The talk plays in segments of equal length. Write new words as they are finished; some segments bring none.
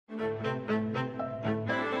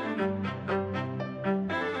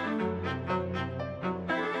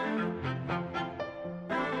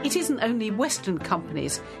It isn't only Western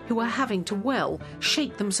companies who are having to,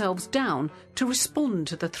 shake themselves down to respond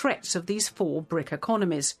to the threats of these four BRIC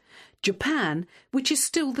economies. Japan, which is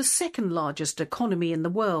still the second largest economy in the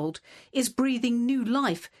world, is breathing new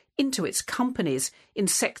life into its companies in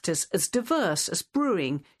sectors as diverse as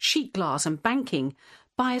brewing, sheet glass and banking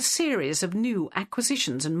by a series of new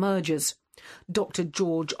acquisitions and mergers. Dr.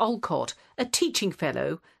 George Olcott, a teaching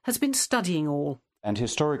fellow, has been studying all. And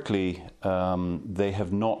historically, they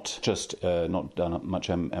have not just not done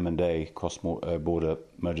much M&A, cross-border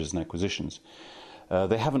mergers and acquisitions.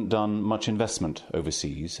 They haven't done much investment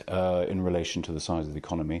overseas in relation to the size of the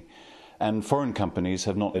economy. And foreign companies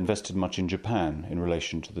have not invested much in Japan in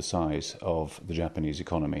relation to the size of the Japanese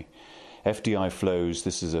economy. FDI flows,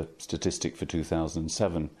 this is a statistic for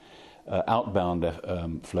 2007,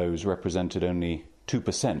 outbound flows represented only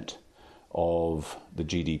 2% of the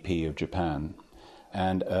GDP of Japan.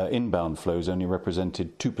 And inbound flows only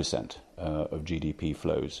represented 2% of GDP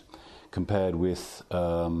flows, compared with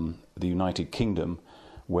the United Kingdom,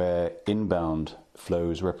 where inbound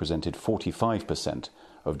flows represented 45%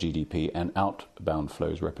 of GDP and outbound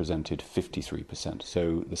flows represented 53%.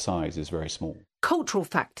 So the size is very small. Cultural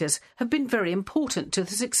factors have been very important to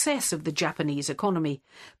the success of the Japanese economy,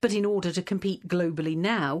 but in order to compete globally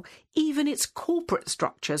now, even its corporate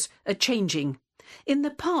structures are changing. In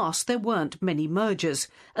the past, there weren't many mergers,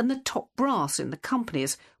 and the top brass in the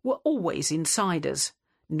companies were always insiders.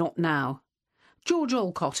 Not now. George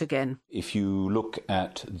Olcott again. If you look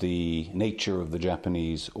at the nature of the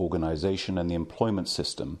Japanese organisation and the employment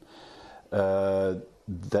system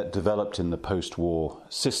that developed in the post-war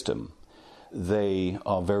system, they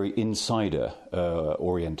are very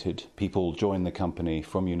insider-oriented. People join the company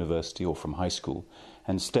from university or from high school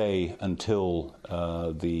and stay until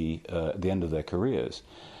the end of their careers.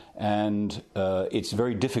 And it's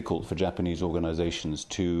very difficult for Japanese organizations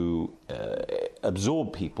to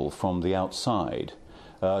absorb people from the outside.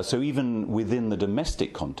 So even within the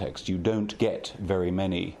domestic context, you don't get very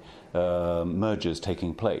many mergers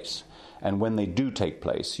taking place. And when they do take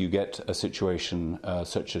place, you get a situation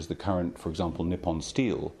such as the current, for example, Nippon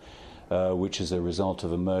Steel, which is a result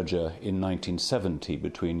of a merger in 1970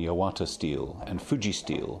 between Yawata Steel and Fuji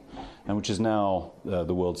Steel, and which is now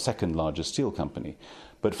the world's second largest steel company.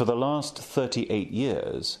 But for the last 38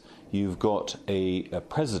 years, you've got a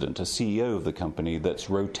president, a CEO of the company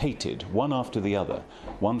that's rotated one after the other,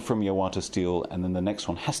 one from Yawata Steel, and then the next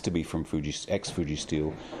one has to be from ex-Fuji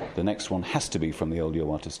Steel, the next one has to be from the old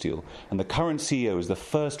Yawata Steel. And the current CEO is the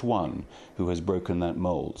first one who has broken that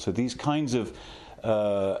mold. So these kinds of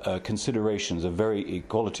considerations of very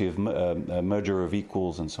equality of merger of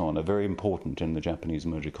equals and so on are very important in the Japanese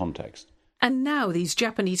merger context. And now these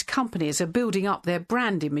Japanese companies are building up their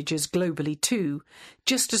brand images globally too,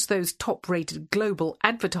 just as those top-rated global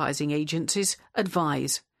advertising agencies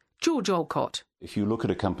advise. George Olcott. If you look at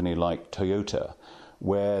a company like Toyota,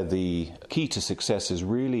 where the key to success is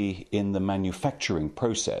really in the manufacturing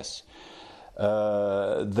process,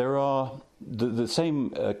 there are the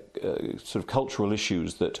same sort of cultural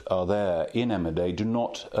issues that are there in M&A do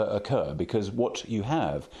not occur, because what you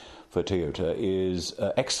have for Toyota is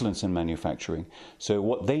excellence in manufacturing. So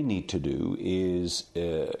what they need to do is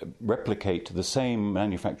replicate the same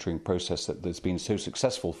manufacturing process that's been so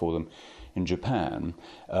successful for them in Japan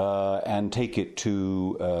and take it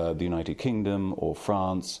to the United Kingdom or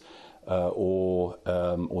France or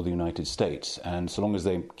the United States. And so long as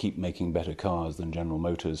they keep making better cars than General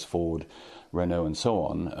Motors, Ford, Renault and so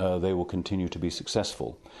on, they will continue to be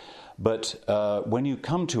successful. But when you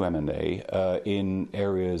come to M&A in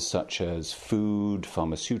areas such as food,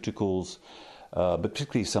 pharmaceuticals, but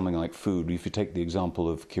particularly something like food, if you take the example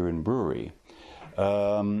of Kirin Brewery,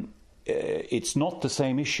 it's not the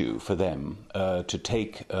same issue for them to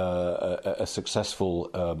take a successful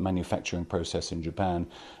manufacturing process in Japan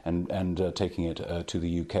and taking it to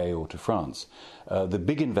the UK or to France. The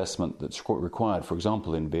big investment that's required, for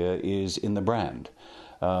example, in beer is in the brand.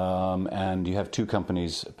 And you have two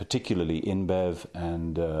companies, particularly InBev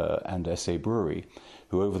and SA Brewery,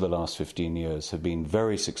 who over the last 15 years have been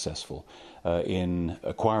very successful in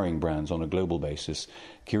acquiring brands on a global basis.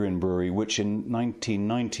 Kirin Brewery, which in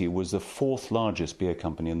 1990 was the fourth largest beer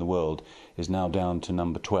company in the world, is now down to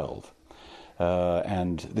number 12.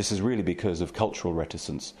 And this is really because of cultural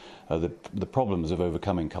reticence, the problems of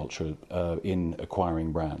overcoming culture in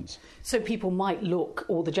acquiring brands. So people might look,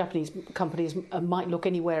 or the Japanese companies might look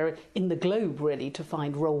anywhere in the globe really to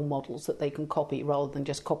find role models that they can copy rather than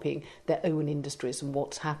just copying their own industries and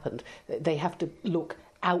what's happened. They have to look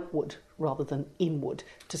outward rather than inward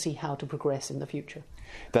to see how to progress in the future.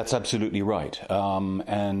 That's absolutely right,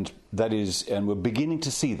 and we're beginning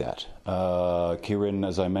to see that. Kirin,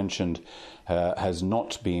 as I mentioned, has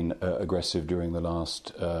not been aggressive during the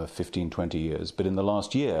last 15, 20 years, but in the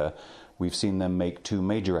last year we've seen them make two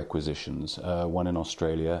major acquisitions, one in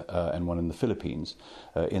Australia and one in the Philippines,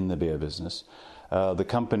 in the beer business. The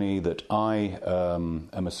company that I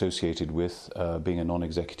am associated with, being a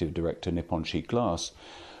non-executive director, Nippon Sheet Glass,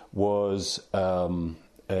 was by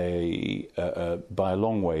a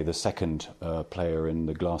long way the second player in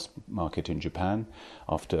the glass market in Japan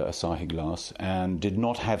after Asahi Glass, and did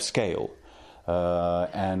not have scale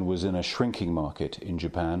and was in a shrinking market in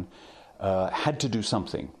Japan, had to do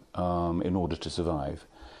something in order to survive,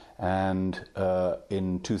 and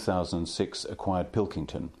in 2006 acquired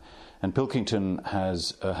Pilkington. And Pilkington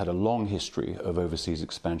has had a long history of overseas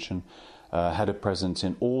expansion, had a presence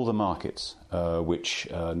in all the markets which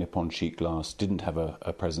Nippon Sheet Glass didn't have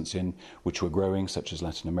a presence in, which were growing, such as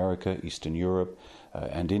Latin America, Eastern Europe,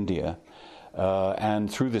 and India.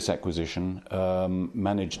 And through this acquisition,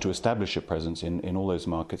 managed to establish a presence in all those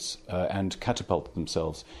markets and catapult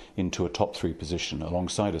themselves into a top three position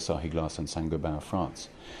alongside Asahi Glass and Saint-Gobain of France.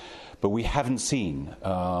 But we haven't seen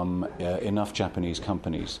enough Japanese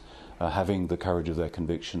companies having the courage of their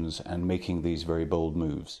convictions and making these very bold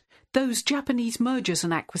moves. Those Japanese mergers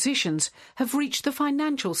and acquisitions have reached the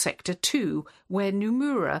financial sector too, where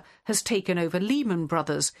Nomura has taken over Lehman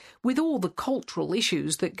Brothers, with all the cultural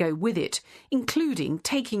issues that go with it, including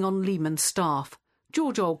taking on Lehman's staff.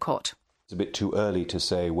 George Olcott. It's a bit too early to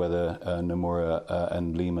say whether Nomura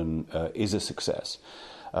and Lehman is a success.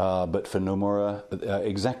 But for Nomura,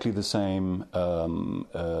 exactly the same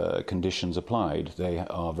conditions applied. They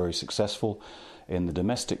are very successful in the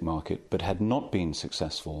domestic market, but had not been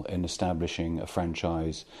successful in establishing a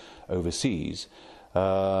franchise overseas.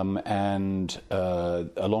 And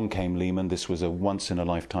along came Lehman. This was a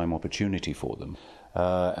once-in-a-lifetime opportunity for them.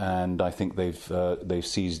 And I think they've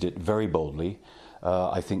seized it very boldly.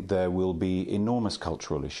 I think there will be enormous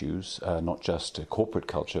cultural issues, not just corporate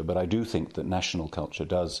culture, but I do think that national culture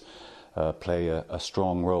does play a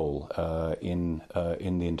strong role in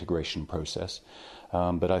the integration process.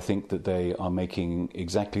 But I think that they are making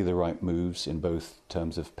exactly the right moves in both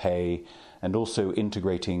terms of pay and also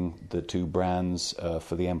integrating the two brands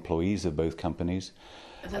for the employees of both companies.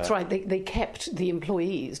 That's right. They kept the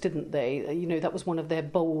employees, didn't they? You know, that was one of their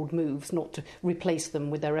bold moves, not to replace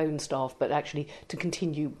them with their own staff, but actually to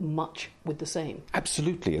continue much with the same.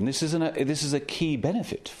 Absolutely, and this is a key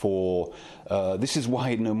benefit for. This is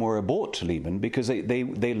why Nomura bought Lehman, because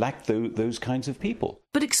they lacked those kinds of people.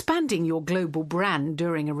 But expanding your global brand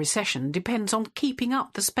during a recession depends on keeping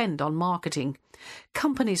up the spend on marketing.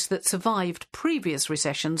 Companies that survived previous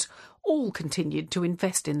recessions all continued to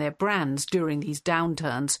invest in their brands during these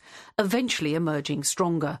downturns, eventually emerging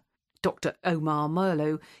stronger. Dr. Omar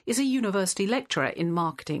Merlo is a university lecturer in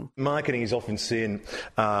marketing. Marketing is often seen,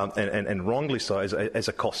 and wrongly so, as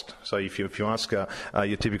a cost. So if you ask your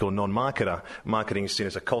typical non-marketer, marketing is seen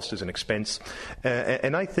as a cost, as an expense.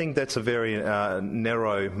 And I think that's a very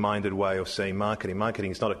narrow-minded way of saying marketing. Marketing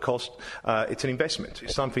is not a cost, it's an investment.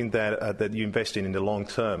 It's something that you invest in the long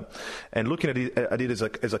term. And looking at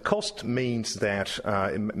it as a cost means that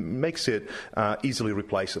it makes it easily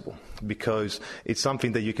replaceable, because it's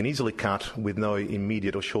something that you can easily cut with no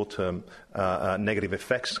immediate or short-term negative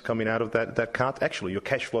effects coming out of that cut. Actually, your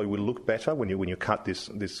cash flow will look better when you cut these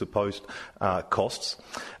supposed costs,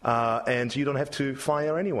 and you don't have to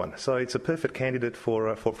fire anyone. So it's a perfect candidate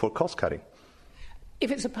for cost cutting. If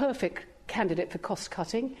it's a perfect candidate for cost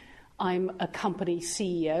cutting, I'm a company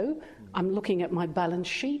CEO. I'm looking at my balance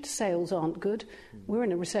sheet. Sales aren't good. We're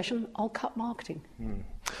in a recession. I'll cut marketing.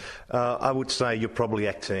 I would say you're probably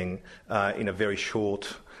acting in a very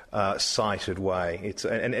short-sighted way.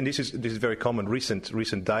 And this is very common.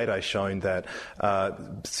 Recent data has shown that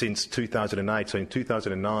since 2008, so in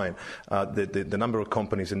 2009, the number of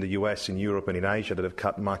companies in the US, in Europe, and in Asia that have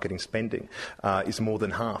cut marketing spending is more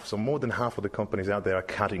than half. So more than half of the companies out there are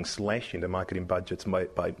cutting, slashing their marketing budgets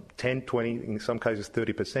by 10, 20, in some cases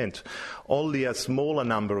 30%. Only a smaller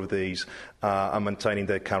number of these are maintaining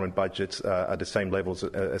their current budgets at the same levels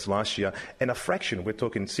as last year, and a fraction, we're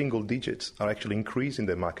talking single digits, are actually increasing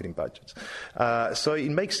their marketing budgets. So it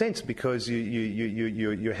makes sense, because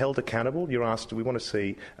you're held accountable. You're asked, we want to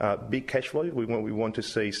see big cash flow, we want to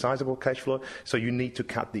see sizable cash flow, so you need to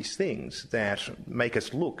cut these things that make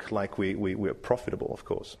us look like we're profitable, of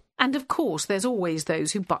course. And of course, there's always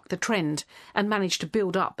those who buck the trend and manage to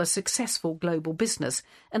build up a successful global business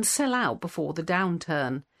and sell out before the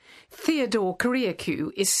downturn. Theodore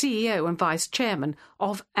Kyriakou is CEO and Vice Chairman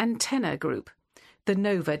of Antenna Group. The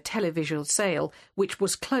Nova televisual sale, which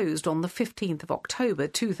was closed on the 15th of October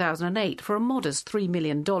 2008 for a modest $3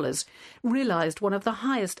 million, realised one of the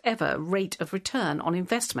highest ever rate of return on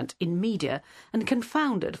investment in media and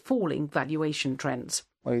confounded falling valuation trends.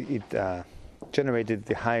 Well, it generated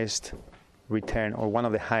the highest return, or one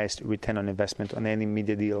of the highest return on investment on any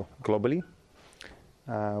media deal globally.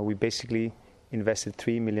 We basically invested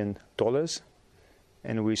 $3 million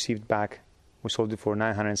and we received back, we sold it for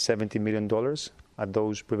 $970 million at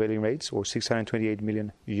those prevailing rates, or 628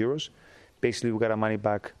 million euros. Basically, we got our money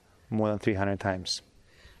back more than 300 times.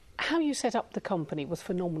 How you set up the company was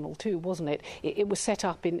phenomenal too, wasn't it? It was set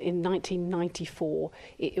up in 1994.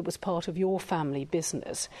 It was part of your family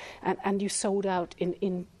business. And you sold out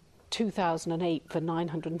in 2008 for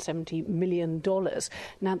 $970 million.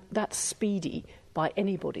 Now, that's speedy by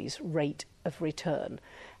anybody's rate of return.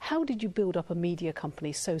 How did you build up a media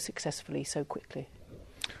company so successfully, so quickly?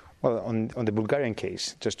 Well, on the Bulgarian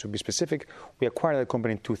case, just to be specific, we acquired the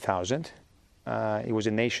company in 2000. It was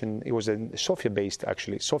a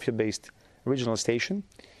Sofia-based regional station.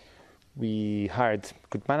 We hired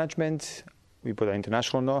good management, we put our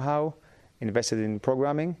international know-how, invested in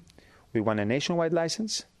programming, we won a nationwide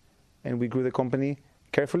license, and we grew the company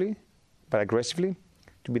carefully but aggressively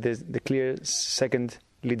to be the clear second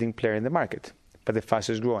leading player in the market, but the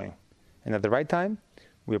fastest growing. And at the right time,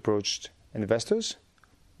 we approached investors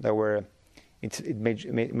that were, it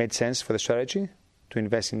made sense for the strategy to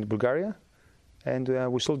invest in Bulgaria, and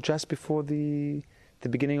we sold just before the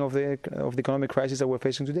beginning of the economic crisis that we're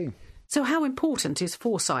facing today. So how important is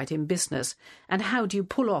foresight in business, and how do you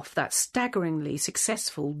pull off that staggeringly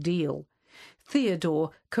successful deal? Theodore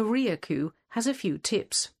Kyriakou has a few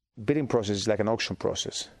tips. Bidding process is like an auction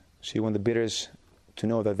process. So you want the bidders to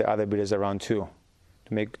know that the other bidders are around too,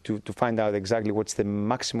 to find out exactly what's the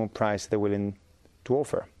maximum price they're willing to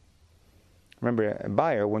offer. Remember, a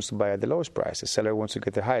buyer wants to buy at the lowest price. A seller wants to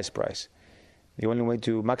get the highest price. The only way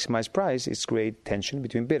to maximize price is create tension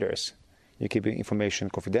between bidders. You keep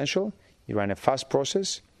information confidential, you run a fast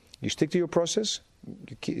process, you stick to your process,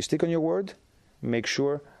 you stick on your word, make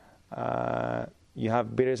sure you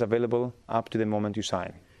have bidders available up to the moment you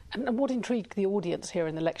sign. And what intrigued the audience here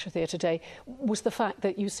in the lecture theatre today was the fact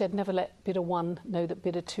that you said never let bidder 1 know that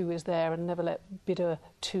bidder 2 is there, and never let bidder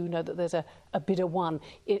 2 know that there's a bidder 1.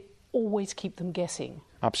 It always keep them guessing.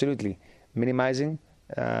 Absolutely. Minimizing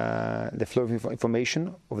the flow of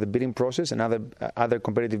information of the bidding process and other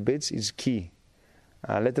competitive bids is key.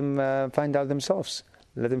 Let them find out themselves.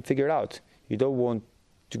 Let them figure it out. You don't want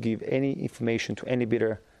to give any information to any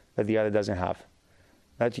bidder that the other doesn't have.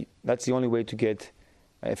 That's the only way to get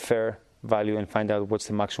a fair value and find out what's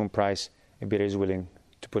the maximum price a bidder is willing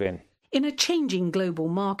to put in. In a changing global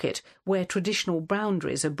market where traditional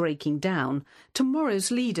boundaries are breaking down,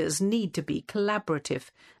 tomorrow's leaders need to be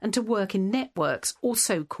collaborative and to work in networks or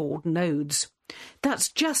so-called nodes. That's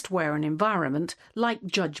just where an environment like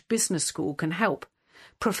Judge Business School can help.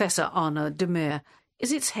 Professor Arnaud Demer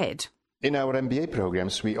is its head. In our MBA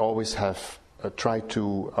programs, we always have tried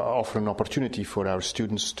to offer an opportunity for our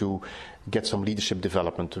students to get some leadership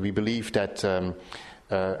development. We believe that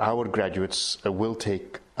our graduates will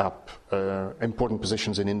take up important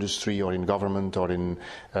positions in industry or in government or in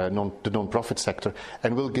the non-profit sector,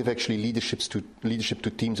 and will give actually leadership to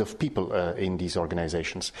teams of people in these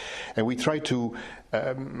organizations. And we try to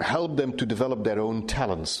help them to develop their own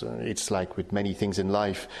talents. It's like with many things in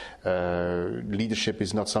life, leadership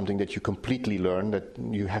is not something that you completely learn, that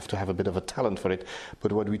you have to have a bit of a talent for it.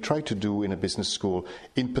 But what we try to do in a business school,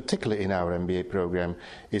 in particular in our MBA program,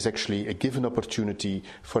 is actually give an opportunity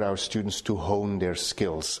for our students to hone their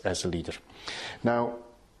skills as a leader. Now,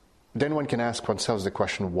 then one can ask oneself the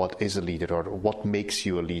question, what is a leader, or what makes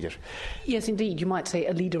you a leader? Yes, indeed. You might say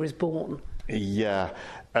a leader is born. Yeah.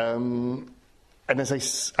 And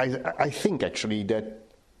as I think actually that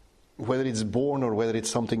whether it's born or whether it's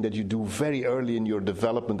something that you do very early in your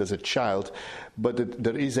development as a child, but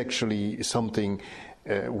there is actually something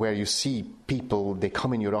where you see people, they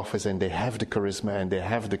come in your office and they have the charisma and they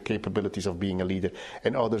have the capabilities of being a leader,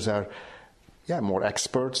 and others are more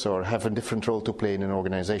experts or have a different role to play in an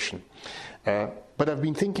organization. But I've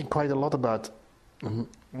been thinking quite a lot about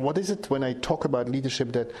what is it when I talk about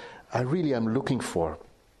leadership that I really am looking for.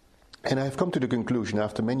 And I've come to the conclusion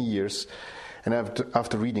after many years, and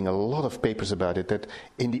after reading a lot of papers about it, that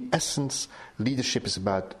in the essence, leadership is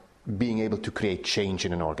about being able to create change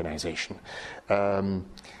in an organization. There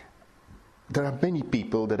are many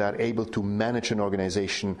people that are able to manage an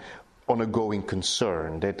organization on a going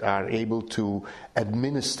concern, that are able to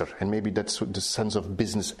administer, and maybe that's the sense of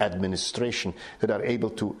business administration, that are able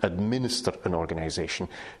to administer an organization,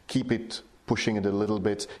 keep it pushing it a little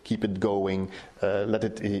bit, keep it going, let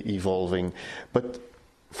it evolving. But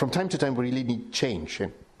from time to time we really need change.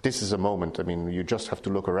 And this is a moment, I mean, you just have to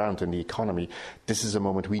look around in the economy. This is a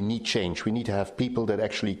moment we need change. We need to have people that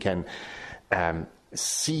actually can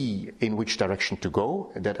see in which direction to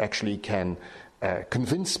go, that actually can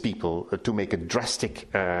convince people to make a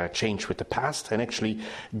drastic change with the past, and actually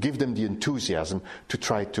give them the enthusiasm to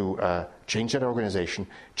try to change their organization,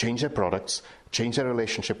 change their products, change their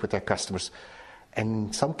relationship with their customers, and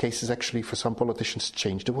in some cases, actually, for some politicians,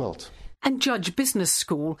 change the world. And Judge Business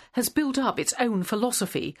School has built up its own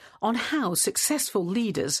philosophy on how successful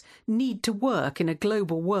leaders need to work in a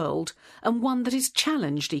global world, and one that is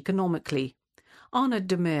challenged economically. Arnaud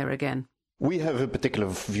de Meer again. We have a particular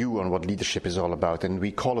view on what leadership is all about, and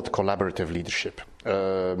we call it collaborative leadership.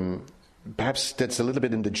 Perhaps that's a little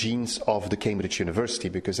bit in the genes of the Cambridge University,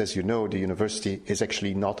 because as you know, the university is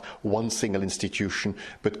actually not one single institution,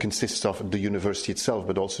 but consists of the university itself,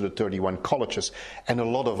 but also the 31 colleges and a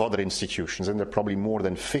lot of other institutions. And there are probably more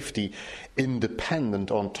than 50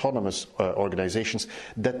 independent, autonomous organizations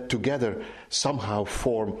that together somehow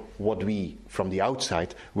form what we, from the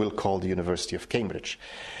outside, will call the University of Cambridge.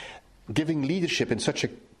 Giving leadership in such a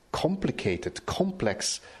complicated,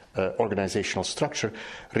 complex organizational structure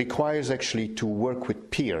requires actually to work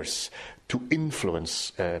with peers, to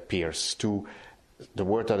influence peers, to, the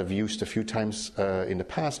word that I've used a few times in the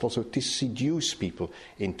past, also to seduce people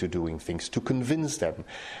into doing things, to convince them,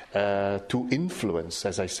 to influence,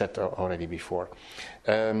 as I said already before.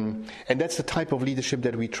 And that's the type of leadership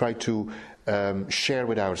that we try to share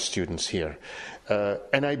with our students here.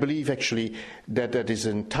 And I believe actually that that is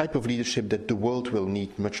a type of leadership that the world will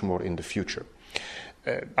need much more in the future.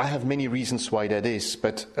 I have many reasons why that is,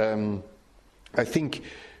 but I think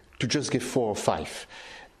to just give 4 or 5.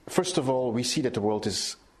 First of all, we see that the world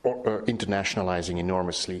is internationalizing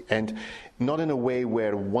enormously, and not in a way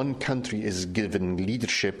where one country is given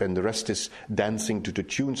leadership and the rest is dancing to the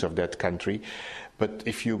tunes of that country. But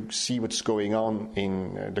if you see what's going on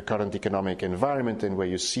in the current economic environment, and where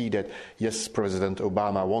you see that, yes, President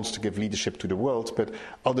Obama wants to give leadership to the world, but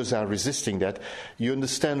others are resisting that, you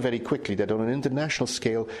understand very quickly that on an international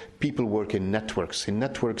scale, people work in networks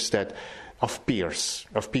that of peers,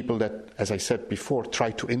 of people that, as I said before, try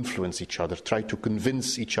to influence each other, try to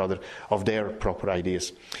convince each other of their proper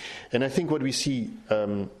ideas. And I think what we see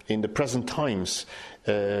in the present times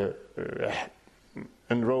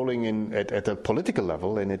unrolling at a political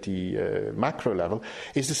level and at the macro level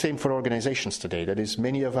is the same for organizations today. That is,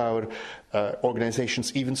 many of our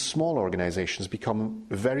organizations, even small organizations, become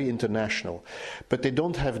very international, but they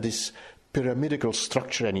don't have this pyramidal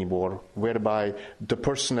structure anymore, whereby the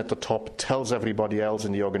person at the top tells everybody else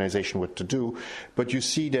in the organization what to do. But you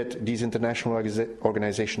see that these international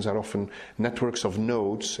organizations are often networks of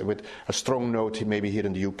nodes, with a strong node maybe here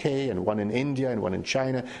in the UK, and one in India, and one in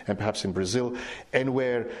China, and perhaps in Brazil, and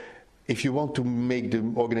where, if you want to make the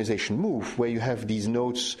organization move, where you have these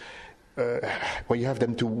nodes, where you have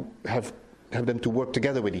them to work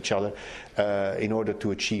together with each other in order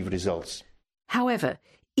to achieve results. However,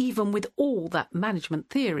 even with all that management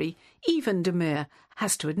theory, even de Meer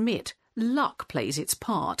has to admit luck plays its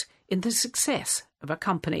part in the success of a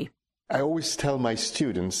company. I always tell my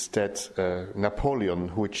students that Napoleon,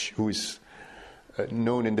 who is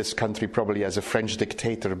known in this country probably as a French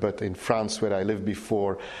dictator, but in France, where I lived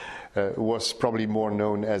before, was probably more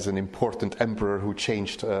known as an important emperor who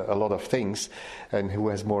changed a lot of things, and who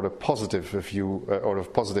has more a positive view or a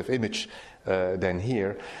positive image than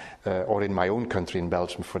here, or in my own country, in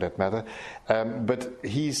Belgium for that matter. But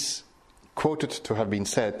he's quoted to have been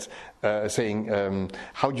saying,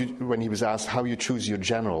 when he was asked how you choose your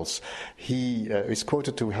generals, he is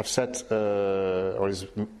quoted to have said, or is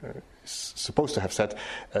supposed to have said,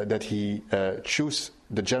 that he choose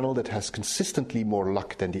the general that has consistently more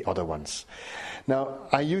luck than the other ones. Now,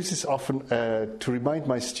 I use this often to remind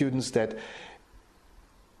my students that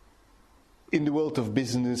in the world of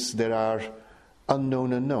business there are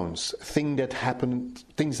unknown unknowns, things that happen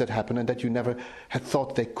and that you never had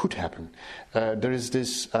thought they could happen. There is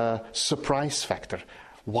this surprise factor.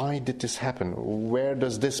 Why did this happen? Where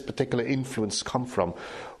does this particular influence come from?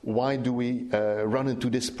 Why do we run into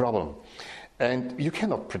this problem? And you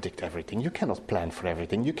cannot predict everything. You cannot plan for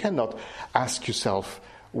everything. You cannot ask yourself,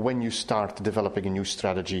 when you start developing a new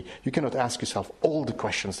strategy, you cannot ask yourself all the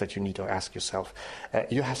questions that you need to ask yourself.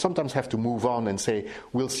 You sometimes have to move on and say,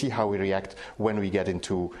 we'll see how we react when we get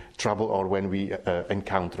into trouble or when we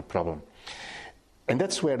encounter a problem. And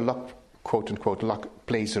that's where luck quote-unquote luck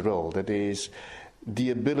plays a role. That is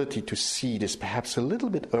the ability to see this perhaps a little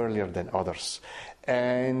bit earlier than others,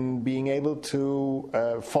 and being able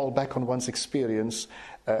to fall back on one's experience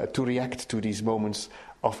to react to these moments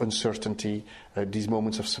of uncertainty, these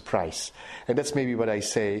moments of surprise. And that's maybe what I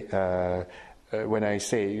say when I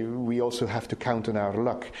say we also have to count on our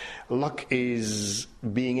luck. Luck is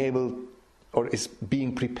being able, or is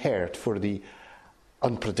being prepared for the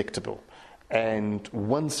unpredictable. And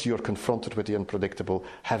once you're confronted with the unpredictable,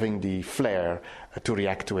 having the flair to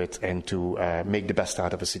react to it and to make the best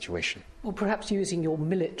out of a situation. Or perhaps using your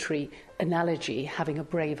military analogy, having a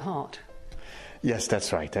brave heart. Yes,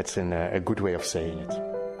 that's right. That's a good way of saying it.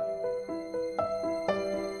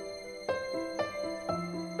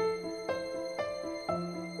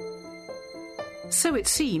 So it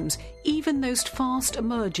seems even those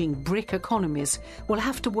fast-emerging BRIC economies will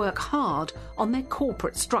have to work hard on their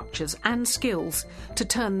corporate structures and skills to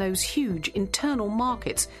turn those huge internal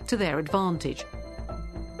markets to their advantage.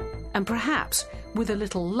 And perhaps, with a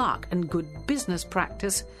little luck and good business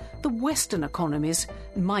practice, the Western economies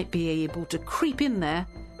might be able to creep in there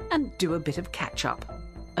and do a bit of catch-up.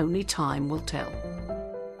 Only time will tell.